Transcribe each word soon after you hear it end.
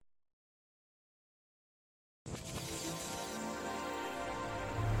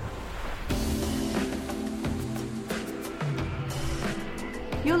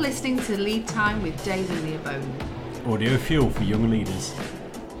listening to Lead Time with Dave and Leah Bone. Audio fuel for young leaders.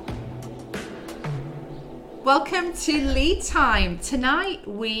 Welcome to Lead Time. Tonight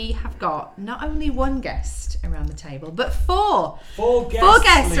we have got not only one guest around the table, but four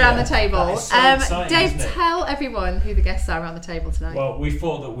guests around the table. So Dave, tell everyone who the guests are around the table tonight. Well, we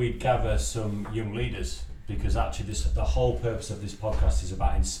thought that we'd gather some young leaders because actually the whole purpose of this podcast is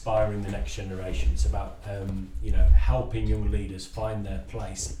about inspiring the next generation. It's about helping young leaders find their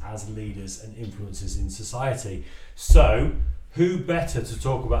place as leaders and influencers in society. So who better to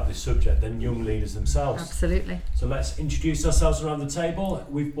talk about this subject than young leaders themselves? Absolutely. So let's introduce ourselves around the table.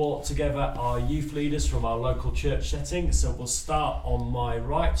 We've brought together our youth leaders from our local church setting. So we'll start on my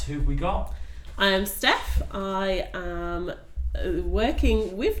right. Who have we got? I am Steph. I am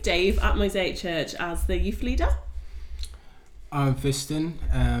working with Dave at Mosaic Church as the youth leader. I'm Fiston,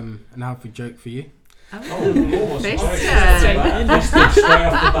 and I have a joke for you. Fiston. Straight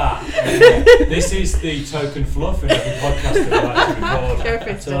off the bat. This is the token fluff in every podcast that I like to record. Go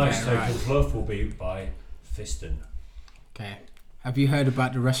Fiston. Tonight's token fluff will be by Fiston. Okay. Have you heard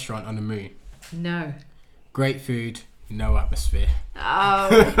about the restaurant on the moon? No. Great food, no atmosphere. Oh,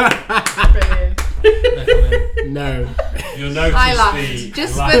 brilliant. No. You'll notice I laughed. the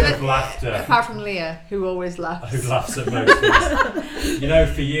Just lack for of laughter. Apart from Leah, who always laughs. Who laughs at most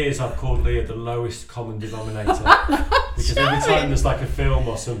things. For years I've called Leah the lowest common denominator. Because every time there's like a film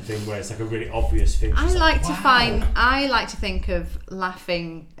or something where it's like a really obvious thing, I like wow. to think of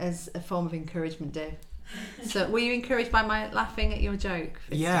laughing as a form of encouragement, Dave. So were you encouraged by my laughing at your joke?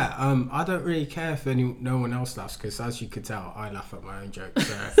 Fiston? Yeah, I don't really care if no one else laughs, because as you could tell, I laugh at my own jokes.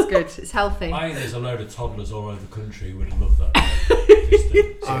 So. It's good, it's healthy. I think there's a load of toddlers all over the country who would love that.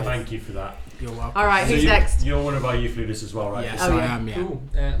 Fiston. So thank you for that. You're welcome. All right, who's next? You're one of our youth leaders as well, right? Yes, Oh, I yeah. am, yeah. Cool.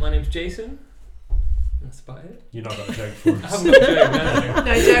 My name's Jason. That's about it. You're not got a joke for I us. haven't got a joke,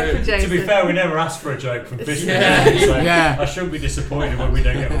 no. No joke from Jason. To be fair, we never asked for a joke from Fiston. Yeah. So Yeah. I shouldn't be disappointed when we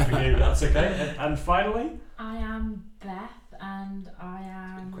don't get one for you. That's okay. And finally, I am Beth, and I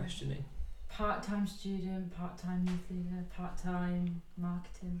am Questioning. part-time student, part-time youth leader, part-time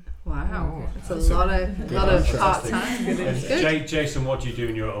marketing. Wow, Oh, that's that's a lot of Fantastic. part-time. And Good. Jason, what do you do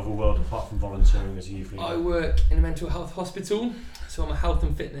in your other world apart from volunteering as a youth leader? I work in a mental health hospital, so I'm a health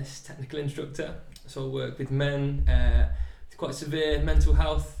and fitness technical instructor. So I work with men with quite severe mental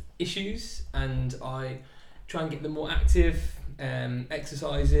health issues, and I try and get them more active,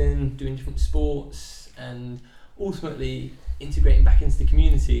 exercising, doing different sports, and ultimately integrating back into the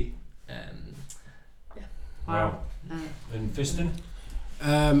community. Wow. And Fiston?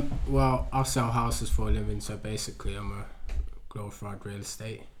 Well, I sell houses for a living, so basically I'm a glorified real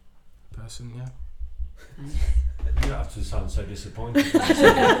estate person, yeah. You don't have to sound so disappointed.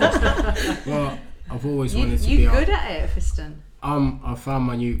 Well, I've always wanted to be... You're good at it, Fiston. I found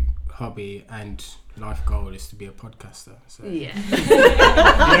my new hobby and life goal is to be a podcaster. So. Yeah.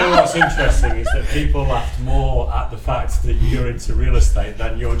 You know what's interesting is that people laughed more at the fact that you're into real estate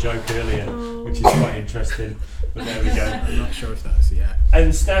than your joke earlier, which is quite interesting. But there we go. I'm not sure if that's, yeah.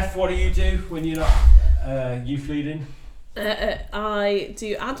 And Steph, what do you do when you're not youth leading? I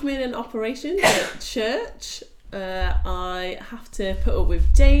do admin and operations at church. I have to put up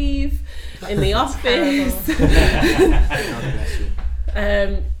with Dave in the office. God bless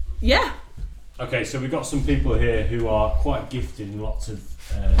you. Yeah. Okay, so we've got some people here who are quite gifted in lots of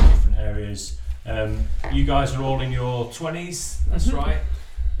different areas. You guys are all in your 20s, that's right.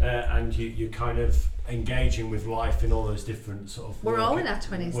 And you're kind of engaging with life in all those different sort of We're all in our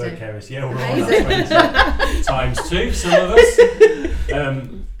 20s, work Dave. areas. Yeah, we're all in our 20s times two, some of us.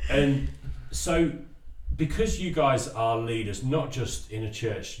 And so because you guys are leaders, not just in a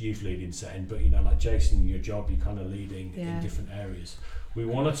church youth leading setting, but like Jason, your job, you're kind of leading in different areas. We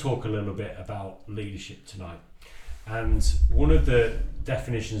want to talk a little bit about leadership tonight. And one of the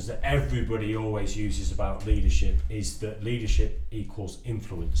definitions that everybody always uses about leadership is that leadership equals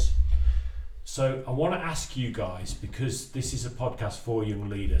influence. So I want to ask you guys, because this is a podcast for young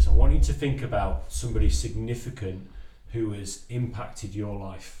leaders, I want you to think about somebody significant who has impacted your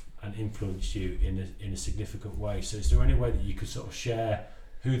life and influenced you in a significant way. So is there any way that you could sort of share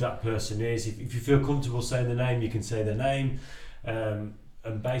who that person is? If you feel comfortable saying the name, you can say their name.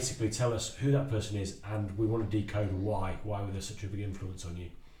 And basically tell us who that person is, and we want to decode why were they such a big influence on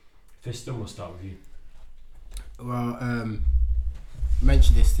you. Fiston, we'll start with you. Well, I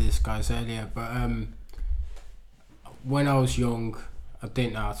mentioned this to this guys earlier, but when I was young, I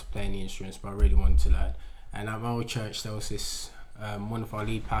didn't know how to play any instruments, but I really wanted to learn. And at my old church, there was this one of our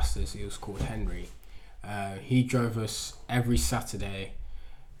lead pastors. He was called Henry. He drove us every Saturday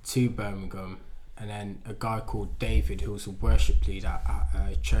to Birmingham and then a guy called David, who was a worship leader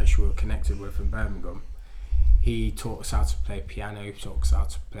at a church we were connected with in Birmingham. He taught us how to play piano, he taught us how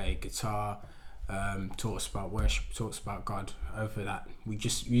to play guitar, taught us about worship, taught us about God. Over that, we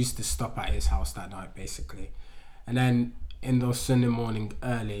used to stop at his house that night, basically. And then in the Sunday morning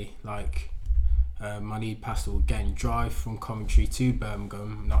early, like my lead pastor would again drive from Coventry to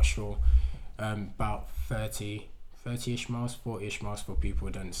Birmingham, I'm not sure, about 30-ish miles, 40-ish miles for people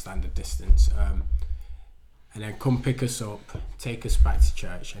who don't understand the distance. And then come pick us up, take us back to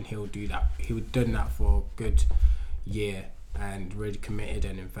church, and he'll do that. He would done that for a good year and really committed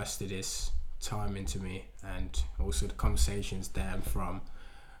and invested his time into me, and also the conversations there and from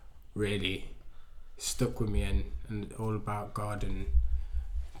really stuck with me, and all about God and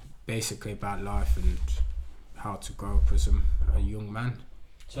basically about life and how to grow up as a young man.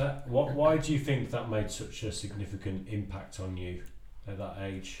 So why do you think that made such a significant impact on you at that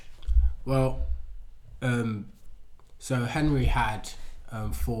age? Well, so Henry had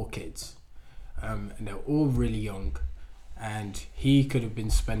 4 kids, and they're all really young, and he could have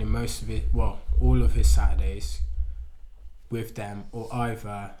been spending all of his Saturdays with them, or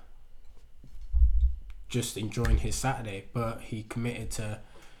either just enjoying his Saturday, but he committed to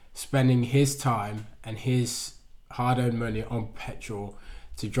spending his time and his hard-earned money on petrol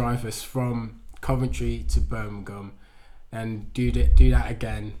to drive us from Coventry to Birmingham, and do that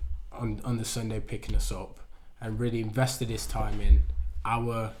again on the Sunday, picking us up, and really invested his time in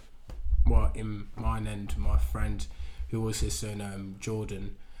in mine and my friend, who was his son,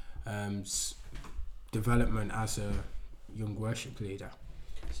 Jordan, development as a young worship leader.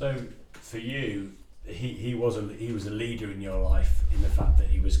 So for you, he was a leader in your life, in the fact that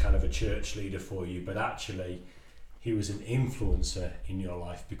he was kind of a church leader for you, but actually he was an influencer in your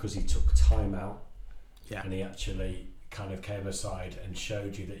life because he took time out, and he actually kind of came aside and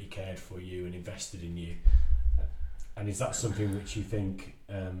showed you that he cared for you and invested in you. And is that something which you think,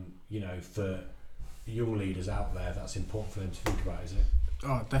 for young leaders out there, that's important for them to think about, is it?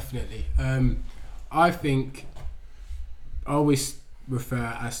 Oh, definitely. I think I always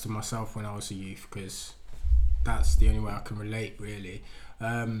refer as to myself when I was a youth, because that's the only way I can relate, really.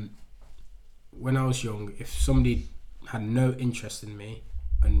 When I was young, if somebody had no interest in me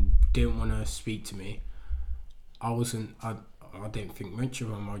and didn't want to speak to me, I didn't think much of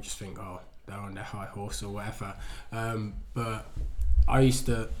them. I just think, they're on their high horse or whatever. But I used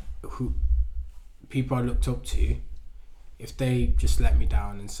to, people I looked up to, if they just let me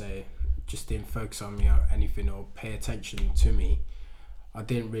down and just didn't focus on me or anything or pay attention to me, I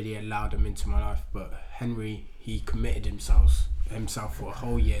didn't really allow them into my life. But Henry, he committed himself for a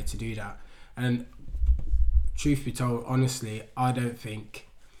whole year to do that. And truth be told, honestly, I don't think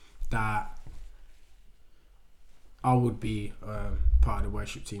that I would be part of the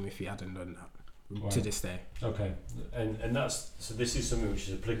worship team if he hadn't done that, to this day. Okay, and that's, so this is something which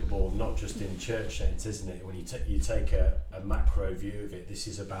is applicable not just in church settings, isn't it? When you take a macro view of it, this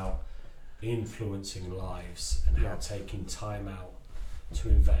is about influencing lives and how taking time out to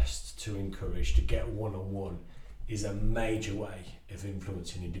invest, to encourage, to get one-on-one is a major way of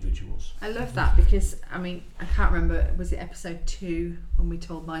influencing individuals. I love that, because I can't remember, was it episode 2 when we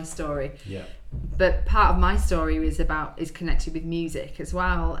told my story? Yeah. But part of my story is connected with music as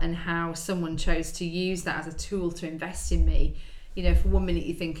well, and how someone chose to use that as a tool to invest in me. For 1 minute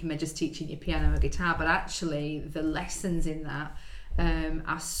you're thinking they're just teaching you piano or guitar, but actually the lessons in that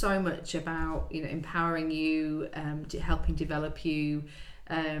are so much about empowering you, helping develop you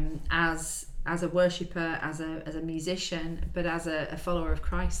as a worshipper, as a musician, but as a follower of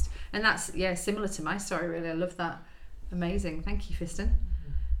Christ. And that's similar to my story, really. I love that. Amazing. Thank you, Fiston.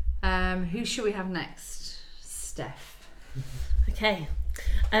 Who should we have next? Steph. Okay.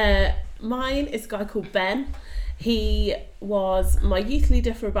 Mine is a guy called Ben. He was my youth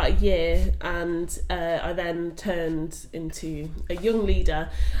leader for about a year, and I then turned into a young leader,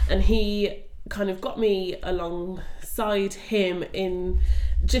 and he kind of got me alongside him in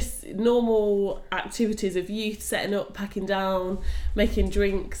just normal activities of youth, setting up, packing down, making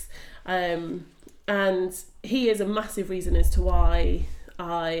drinks, and he is a massive reason as to why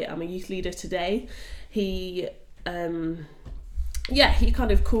I am a youth leader today. He kind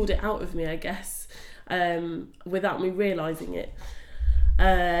of called it out of me, I guess, without me realising it.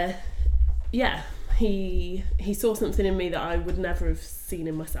 He saw something in me that I would never have seen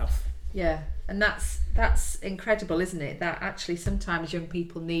in myself. Yeah, and that's incredible, isn't it? That actually sometimes young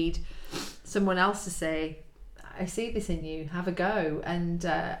people need someone else to say, I see this in you, have a go. And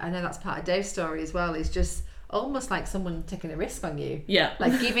I know that's part of Dave's story as well, is just almost like someone taking a risk on you. Yeah.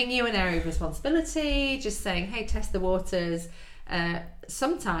 Like giving you an area of responsibility, just saying, hey, test the waters.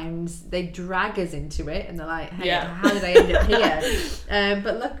 Sometimes they drag us into it, and they're like, "Hey, Yeah. how did I end up here?"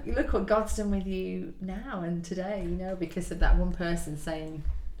 But look what God's done with you now and today. You know, because of that one person saying,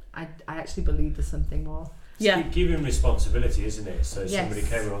 "I actually believe there's something more." Yeah. Giving responsibility, isn't it? So Yes. somebody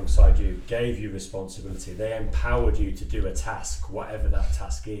came alongside you, gave you responsibility. They empowered you to do a task, whatever that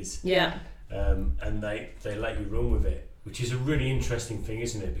task is. Yeah. And they let you run with it, which is a really interesting thing,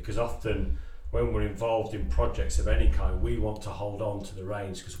 isn't it? Because often when we're involved in projects of any kind, we want to hold on to the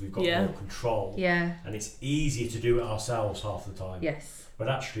reins because we've got Yeah. more control. Yeah. And it's easier to do it ourselves half the time. Yes. But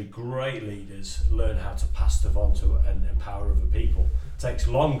actually, great leaders learn how to pass stuff on to and empower other people. It takes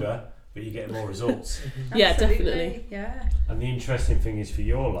longer, but you get more results. Yeah, Absolutely. definitely. Yeah. And the interesting thing is, for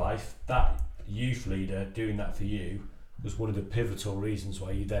your life, that youth leader doing that for you was one of the pivotal reasons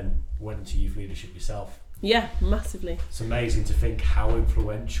why you then went into youth leadership yourself. Yeah, massively. It's amazing to think how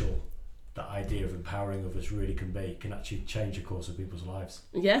influential that idea of empowering others really can actually change the course of people's lives.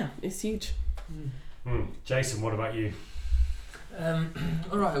 Yeah, it's huge. Jason, what about you?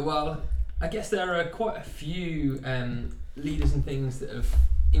 All right. Well, I guess there are quite a few leaders and things that have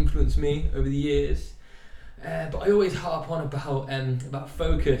influenced me over the years, but I always harp on about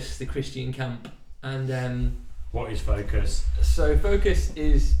Focus, the Christian camp, and What is Focus? so Focus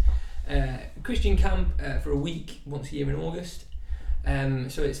is Christian camp for a week once a year in August.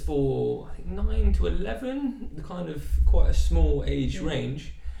 So it's for I think 9 to 11, the kind of quite a small age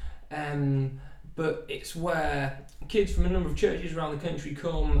range. But it's where kids from a number of churches around the country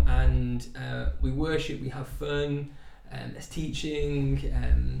come and we worship, we have fun, there's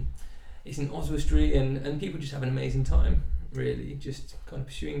teaching, it's in Oswestry, and people just have an amazing time, really, just kind of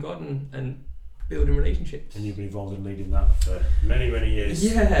pursuing God and building relationships. And you've been involved in leading that for many, many years.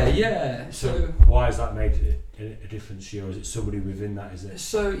 Yeah. So why has that made a difference to you? Or is it somebody within that? Is it?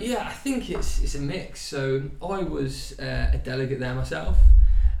 So yeah, I think it's a mix. So I was a delegate there myself,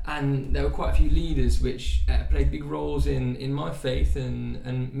 and there were quite a few leaders which played big roles in my faith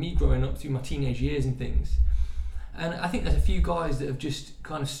and me growing up through my teenage years and things. And I think there's a few guys that have just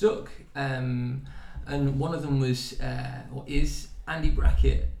kind of stuck. And one of them was or is Andy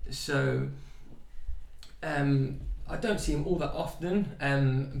Brackett. So I don't see him all that often,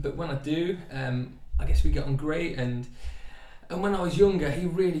 but when I do, I guess we get on great. And when I was younger, he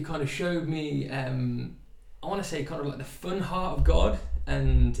really kind of showed me, I want to say, kind of like the fun heart of God.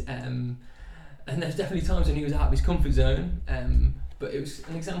 And there's definitely times when he was out of his comfort zone, but it was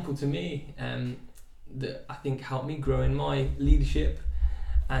an example to me that I think helped me grow in my leadership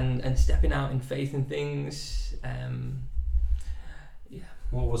and stepping out in faith and things.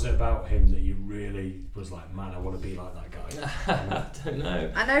 What was it about him that you really was like, man, I want to be like that guy? I don't know.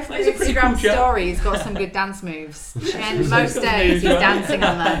 I know from He's his a pretty Instagram cool chap. story he's got some good dance moves. And He's most got days moves, he's right? dancing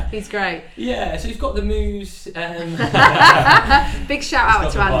on there. He's great. Yeah, so he's got the moves. Big shout out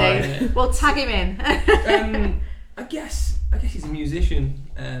He's to got the Andy. We'll tag him in. I guess he's a musician.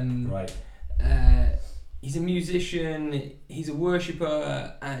 Right. He's a musician. He's a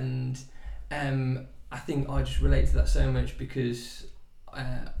worshipper, and I think I just relate to that so much because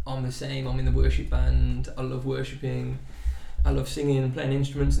I'm the same. I'm in the worship band. I love worshipping. I love singing and playing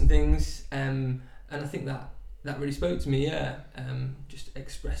instruments and things. And I think that really spoke to me. Yeah, just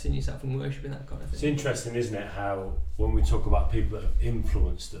expressing yourself and worshipping, that kind of thing. It's interesting, isn't it, how when we talk about people that have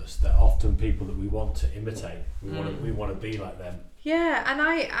influenced us, they're often people that we want to imitate. We want to be like them. Yeah, and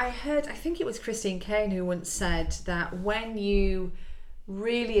I heard, I think it was Christine Kane who once said that when you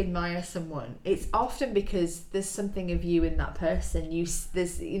really admire someone, it's often because there's something of you in that person.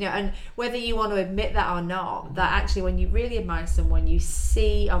 And whether you want to admit that or not, that actually when you really admire someone, you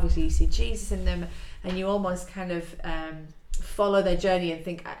see Jesus in them, and you almost kind of follow their journey and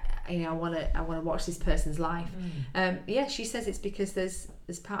think, I want to watch this person's life. She says it's because there's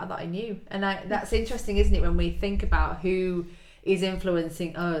part of that in you, and that's interesting, isn't it, when we think about who is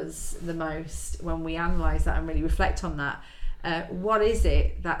influencing us the most, when we analyse that and really reflect on that. What is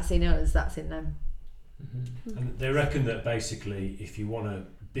it that's in us that's in them? And they reckon that basically, if you want to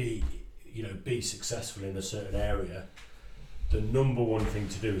be successful in a certain area, the number one thing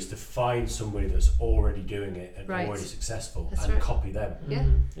to do is to find somebody that's already doing it and Right. already successful, That's and right. copy them.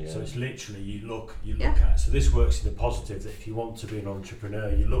 Yeah. So it's literally you look Yeah. at. So this works in the positive, that if you want to be an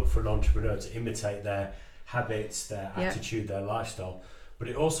entrepreneur, you look for an entrepreneur to imitate their habits, their Yeah. attitude, their lifestyle. But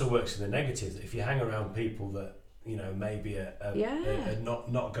it also works in the negative, that if you hang around people that maybe are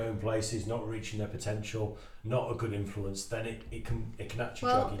not going places, not reaching their potential, not a good influence, then it can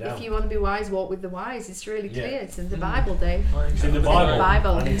actually drag you down. If you want to be wise, walk with the wise. It's really Yeah. clear. It's in the Bible, Dave. It's in the It's in the Bible.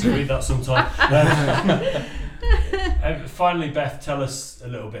 Bible. I need to read that sometime. Finally, Beth, tell us a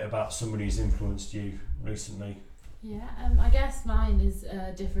little bit about somebody who's influenced you recently. Yeah, I guess mine is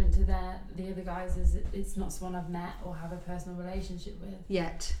different to the other guys. Is it's not someone I've met or have a personal relationship with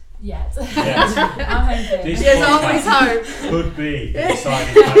Yet. yet. Yes. I'm hoping. This There's podcast always hope. Could be the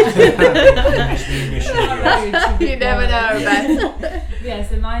deciding factor in this new mission of yours. You never know, Ben. Yeah,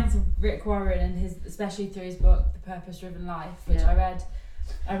 so mine's Rick Warren and his, especially through his book The Purpose Driven Life, which Yeah.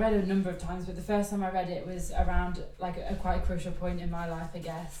 I read a number of times, but the first time I read it was around like a quite crucial point in my life, I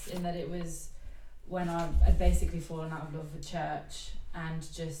guess, in that it was when I had basically fallen out of love with church, and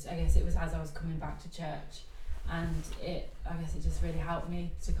just I guess it was as I was coming back to church, and I guess it just really helped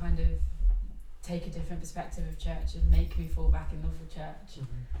me to kind of take a different perspective of church and make me fall back in love with church.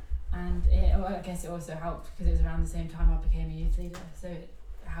 And I guess it also helped because it was around the same time I became a youth leader, so it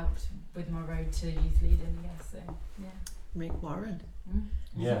helped with my road to youth leading, I guess. So yeah. Rick Warren.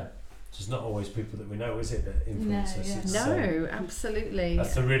 Yeah. There's not always people that we know, is it, that influence No, us? yeah. It's, No, absolutely.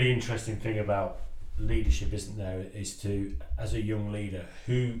 that's the really interesting thing about leadership, isn't there, is to, as a young leader,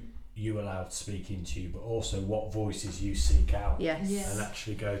 who you allow to speak into you, but also what voices you seek out Yes. Yes. and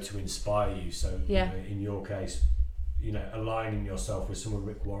actually go to inspire you. So Yeah. you know, in your case, you know, aligning yourself with some of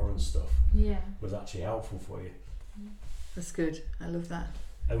Rick Warren's stuff Yeah. was actually helpful for you. That's good. I love that.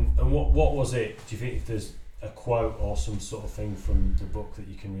 And what was it? Do you think if there's a quote or some sort of thing from the book that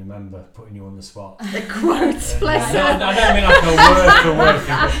you can remember, putting you on the spot? The quotes, bless I her. don't mean like a word for word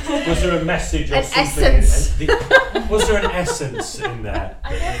thing, but was there a message or An something? essence. Was there an essence in there? I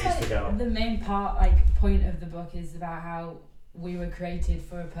that guess needs to go on? the main point of the book is about how we were created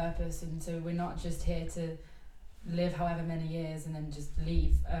for a purpose, and so we're not just here to live however many years and then just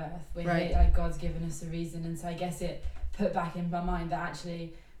leave Earth. We're Right. here, like God's given us a reason, and so I guess it put back in my mind that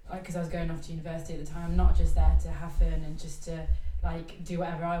actually, because I was going off to university at the time, I'm not just there to have fun and just to like do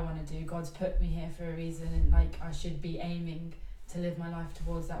whatever I want to do. God's put me here for a reason, and like I should be aiming to live my life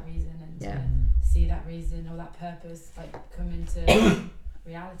towards that reason and Yeah. to see that reason or that purpose like come into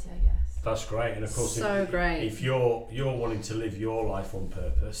reality, I guess. That's great, and of course, So great. if you're wanting to live your life on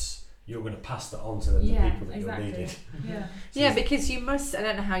purpose, you're going to pass that on to the Yeah, people that exactly. you're leading. Yeah. Yeah, because you must. I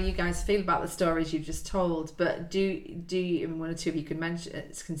don't know how you guys feel about the stories you've just told, but do you? And one or two of you can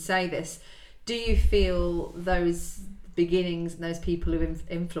say this. Do you feel those beginnings and those people who've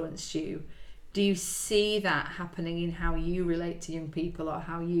influenced you? Do you see that happening in how you relate to young people or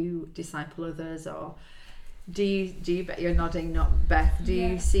how you disciple others, or do you? Bet you're nodding, not Beth. Do Yeah.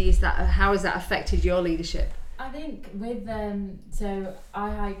 you see how has that affected your leadership? I think with so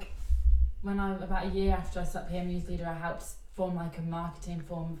I when I about a year after I stopped became youth leader, I helped form like a marketing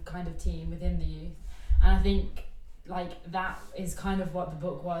kind of team within the youth, and I think like that is kind of what the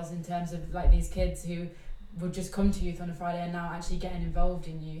book was in terms of like these kids who would just come to youth on a Friday and now actually getting involved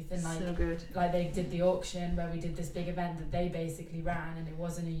in youth, and like So good. like they did the auction where we did this big event that they basically ran, and it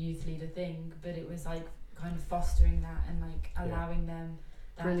wasn't a youth leader thing, but it was like kind of fostering that and like allowing them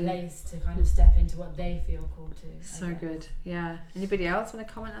that Brilliant. place to kind of step into what they feel called to. I So guess. good. Yeah. Anybody else want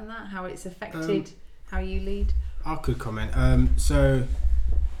to comment on that? How it's affected how you lead? I could comment. So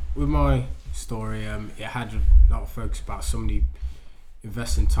with my story, it had a lot of focus about somebody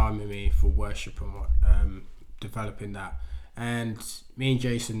investing time in me for worship and what developing that. And me and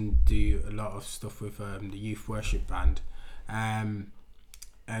Jason do a lot of stuff with the youth worship band.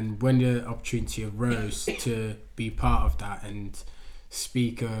 And when the opportunity arose to be part of that and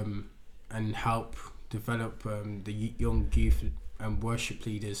speak and help develop the young youth and worship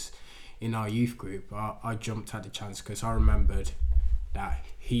leaders in our youth group, I jumped at the chance because I remembered that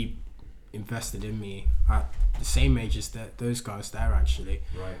he invested in me at the same age as those guys there actually.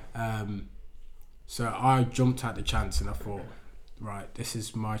 Right. So I jumped at the chance and I thought, right, this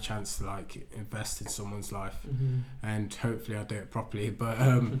is my chance to like invest in someone's life, and hopefully I'll do it properly. But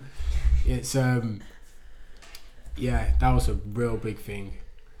it's yeah, that was a real big thing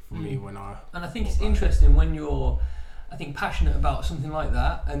for me when I. And I think it's interesting when you're, I think, passionate about something like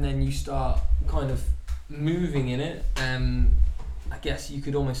that, and then you start kind of moving in it. I guess you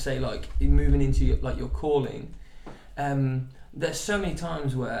could almost say like moving into your calling. There's so many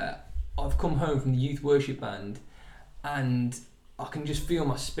times where I've come home from the youth worship band, and I can just feel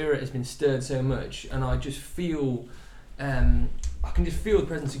my spirit has been stirred so much, and I just feel, I can just feel the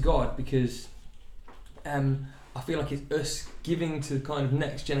presence of God, because I feel like it's us giving to the kind of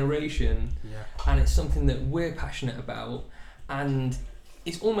next generation, and it's something that we're passionate about, and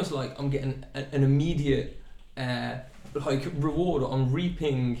it's almost like I'm getting an immediate like reward on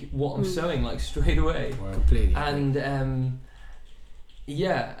reaping what I'm sowing like straight away. Wow. Completely. And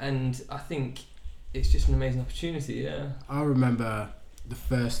yeah, and I think it's just an amazing opportunity. Yeah. I remember the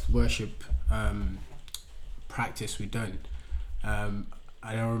first worship practice we done. And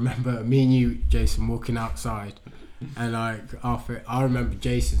I remember me and you, Jason, walking outside, And like after, I remember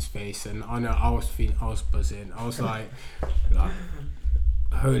Jason's face, and I know I was buzzing. I was like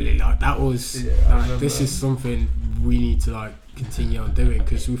holy, like that was like, this is something we need to like continue on doing,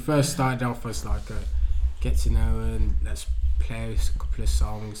 because we first started off as like a get to know and let's play a couple of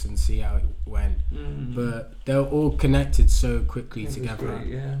songs and see how it went. But they're all connected so quickly together,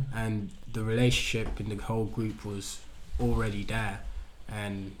 great, and the relationship in the whole group was already there.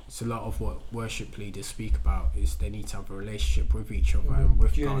 And it's a lot of what worship leaders speak about is they need to have a relationship with each other and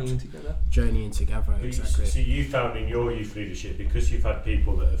with journeying God. together. Journeying together, exactly. So you found in your youth leadership, because you've had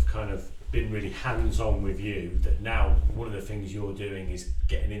people that have kind of been really hands-on with you, that now one of the things you're doing is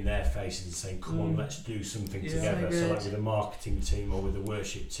getting in their faces and saying, come on, let's do something together. So like with a marketing team or with a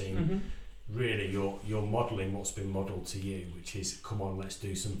worship team, really you're modelling what's been modelled to you, which is, come on, let's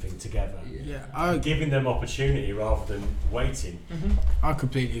do something together. Giving them opportunity rather than waiting. I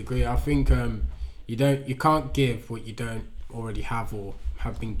completely agree. I think you can't give what you don't already have or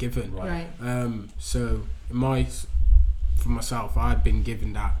have been given. Right. So for myself, I had been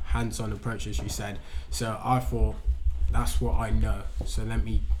given that hands-on approach, as you said. So I thought, that's what I know. So let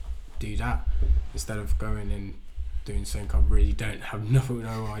me do that instead of going and doing something I really don't have no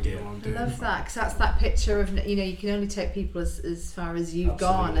idea what I'm doing. I love that, because that's that picture of, you can only take people as far as you've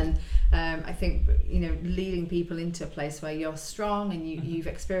gone, and I think leading people into a place where you're strong and you've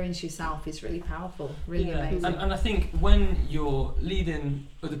experienced yourself is really powerful, really amazing. And I think when you're leading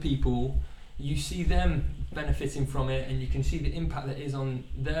other people, you see them benefiting from it, and you can see the impact that is on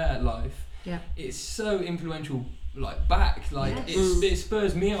their life. It's so influential, it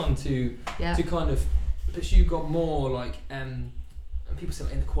spurs me on to kind of pursue God more, and people say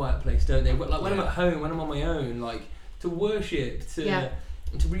in the quiet place, don't they? But when I'm at home, when I'm on my own, to worship, to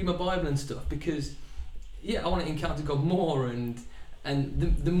read my Bible and stuff, because I want to encounter God more, and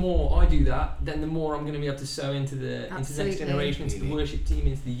the more I do that, then the more I'm going to be able to sow into the next generation, into the worship team,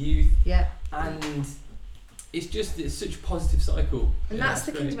 into the youth. And it's such a positive cycle. And that's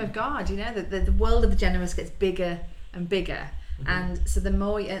the kingdom of God, the world of the generous gets bigger and bigger. And so the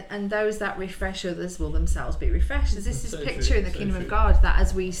more and those that refresh others will themselves be refreshed. There's this picture in the kingdom of God that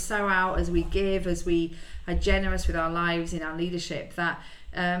as we sow out, as we give, as we are generous with our lives in our leadership, that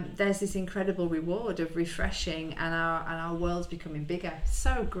there's this incredible reward of refreshing, and our world's becoming bigger.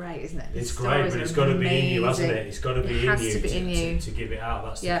 So great, isn't it? It's great, but it's got to be in you, hasn't it? It's got to be in you to give it out.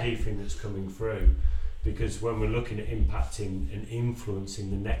 That's the key thing that's coming through. Because when we're looking at impacting and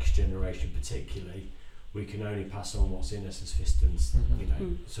influencing the next generation particularly, we can only pass on what's in us as Fistons,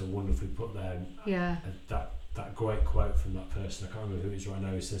 so wonderfully put there. That great quote from that person, I can't remember who it is right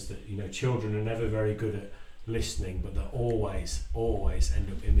now, who says that, children are never very good at listening, but they're always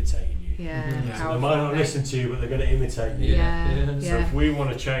end up imitating you. So they might not listen to you, but they're going to imitate you. So if we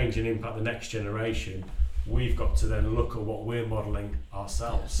want to change and impact the next generation, we've got to then look at what we're modelling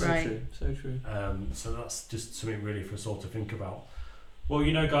ourselves. So true. So that's just something really for us all to think about. Well,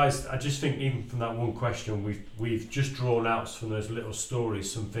 guys, I just think even from that one question, we've just drawn out from those little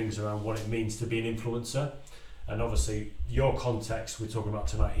stories some things around what it means to be an influencer. And obviously, your context we're talking about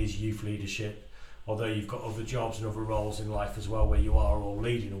tonight is youth leadership, although you've got other jobs and other roles in life as well where you are all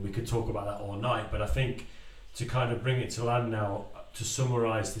leading, and we could talk about that all night. But I think to kind of bring it to land now, to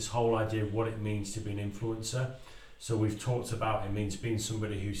summarise this whole idea of what it means to be an influencer. So we've talked about it means being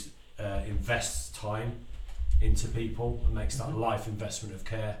somebody who invests time into people and makes that life investment of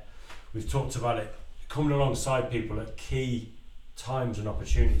care. We've talked about it coming alongside people at key times and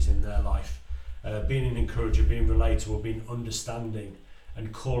opportunities in their life, being an encourager, being relatable, being understanding,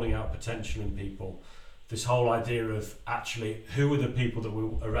 and calling out potential in people. This whole idea of actually who are the people that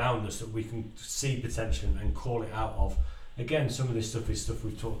we're around us that we can see potential and call it out of. Again, some of this stuff is stuff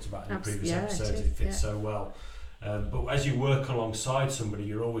we've talked about in the previous episodes. It fits so well. But as you work alongside somebody,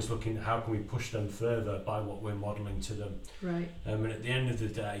 you're always looking at how can we push them further by what we're modelling to them. Right. And at the end of the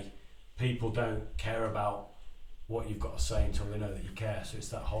day, people don't care about what you've got to say until they know that you care. So it's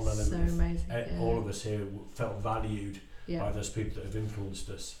that whole element. So amazing. All of us here felt valued by those people that have influenced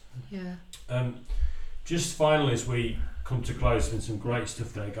us. Just finally, as we come to close, and some great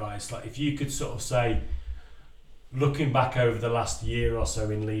stuff there, guys. If you could sort of say, looking back over the last year or so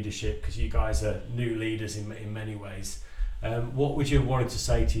in leadership, because you guys are new leaders in many ways, what would you have wanted to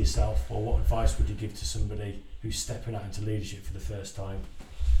say to yourself, or what advice would you give to somebody who's stepping out into leadership for the first time?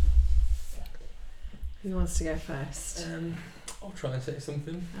 Who wants to go first? I'll try and say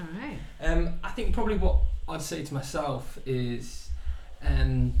something. All right. I think probably what I'd say to myself is,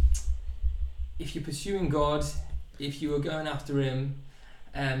 if you're pursuing God, if you are going after Him,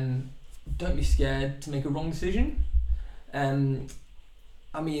 don't be scared to make a wrong decision.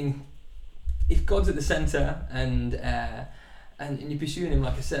 I mean, if God's at the centre and you're pursuing Him,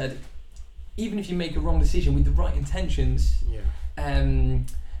 like I said, even if you make a wrong decision with the right intentions,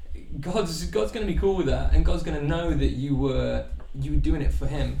 God's going to be cool with that, and God's going to know that you were doing it for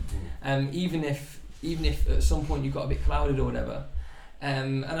Him, even if at some point you got a bit clouded or whatever.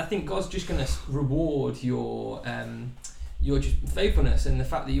 And I think God's just going to reward your just faithfulness and the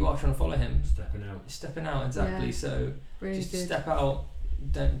fact that you are trying to follow Him. Stepping out, exactly. Yeah. So Really just good. step out.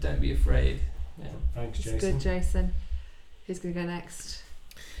 Don't be afraid. Yeah. Thanks, It's Jason. good, Jason. Who's going to go next?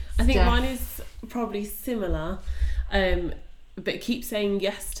 I think Steph. mine is probably similar, but keep saying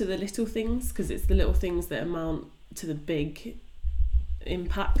yes to the little things, because it's the little things that amount to the big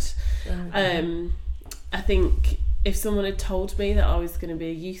impact. I think if someone had told me that I was going to be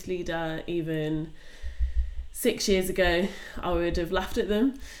a youth leader even 6 years ago, I would have laughed at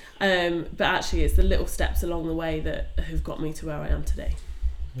them. But actually it's the little steps along the way that have got me to where I am today.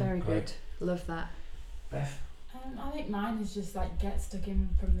 Very Great. good. Love that. Beth? I think mine is just like get stuck in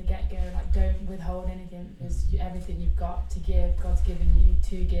from the get-go, like don't withhold anything, because everything you've got to give, God's given you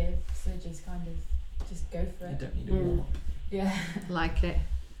to give, so just kind of just go for You it. don't need to warm up. Yeah. Like it.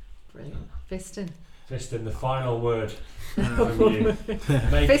 Brilliant. Fiston. Fiston, the final word from you. Make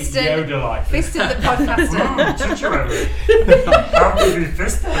Fiston. it Yoda-like. Fiston the podcaster. Teacher Emery. How do we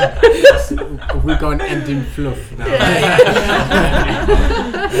Fiston? We've got an ending fluff now.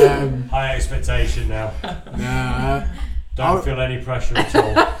 High expectation now. Don't feel any pressure at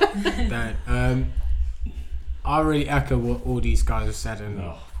all. I really echo what all these guys have said and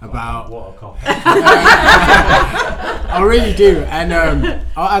about. What a cop. I really do, and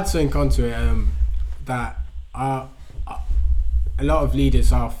I'll add something onto it. That a lot of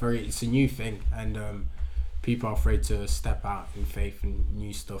leaders are afraid. It's a new thing, and people are afraid to step out in faith and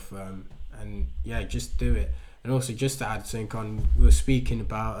new stuff. And yeah, just do it. And also, just to add something on, we were speaking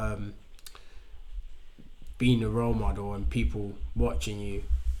about being a role model and people watching you,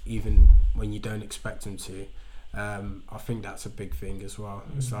 even when you don't expect them to. I think that's a big thing as well.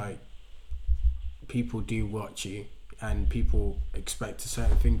 It's like people do watch you, and people expect a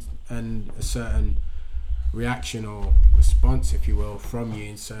certain thing and a certain reaction or response, if you will, from you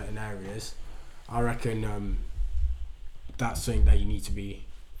in certain areas. I reckon that's something that you need to be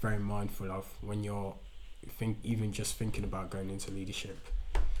very mindful of when you're even just thinking about going into leadership.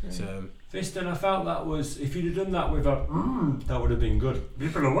 So, Fiston, I felt that was, if you'd have done that with a that would have been good.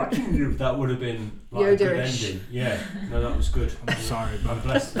 People are watching you. That would have been like a good Yoda-ish. ending. Yeah, no, that was good. I'm sorry, I'm but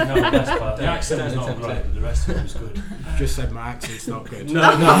blessed. No, I'm blessed by it. The Don't- accent was don't not attempt great, it. but the rest of it was good. I've just said my accent's not good. No,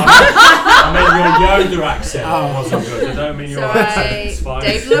 I meant your Yoda accent wasn't good. I don't mean your Sorry. accent. It's fine.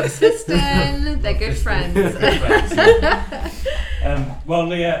 Dave loves Fiston. They're good Fiston. friends. Good friends, yeah. Well,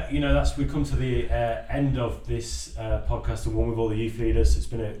 Leah, we've come to the end of this podcast, the one with all the youth leaders. It's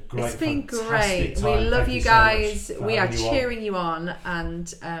been a great, It's been fantastic great. time. We love Thank you so guys. much for We are having you on. cheering you on,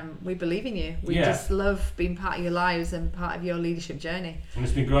 and we believe in you. We Yeah. just love being part of your lives and part of your leadership journey. And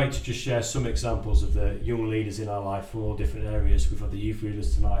it's been great to just share some examples of the young leaders in our life from all different areas. We've had the youth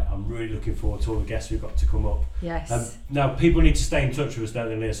leaders tonight. I'm really looking forward to all the guests we've got to come up. Yes. Now, people need to stay in touch with us, don't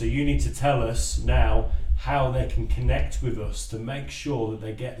they, Leah? So you need to tell us now how they can connect with us to make sure that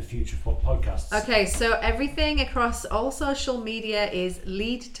they get the future podcasts. Okay, so everything across all social media is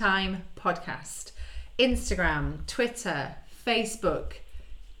Lead Time Podcast. Instagram, Twitter, Facebook,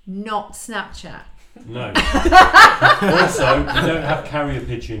 not Snapchat. No. Also, we don't have carrier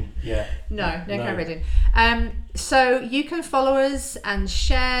pigeon yet. No No. carrier. So you can follow us and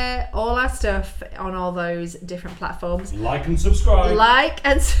share all our stuff on all those different platforms. Like and subscribe. Like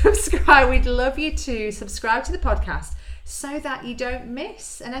and subscribe. We'd love you to subscribe to the podcast so that you don't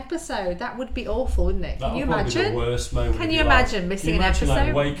miss an episode. That would be awful, wouldn't it? Can That'll you probably be imagine? the worst moment Can of you your life. imagine missing Can you an imagine, episode?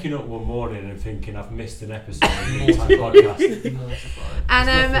 like waking up one morning and thinking I've missed an episode of the Lead Time podcast. Mortified. And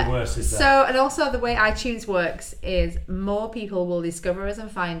There's nothing worse, is there? so, and also the way iTunes works is more people will discover us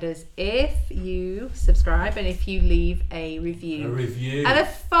and find us if you subscribe and if you leave a review. A review. And a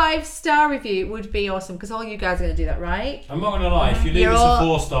 5-star review would be awesome, because all you guys are going to do that, right? I'm not going to lie, if you leave You're us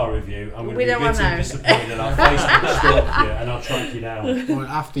all- a 4-star review, I'm going to We be don't want bitterly those. disappointed and I'll Facebook stalk you and I'll track you down. well,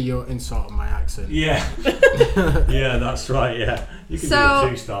 after your insult on my accent. Yeah. Yeah, that's right, yeah. You can So- do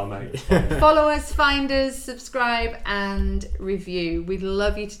a 2-star, mate. It's fine. Follow us, find us, subscribe, and review. We'd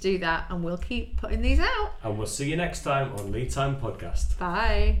love you to do that, and we'll keep putting these out. And we'll see you next time on Lead Time Podcast.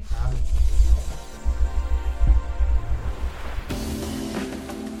 Bye. Um,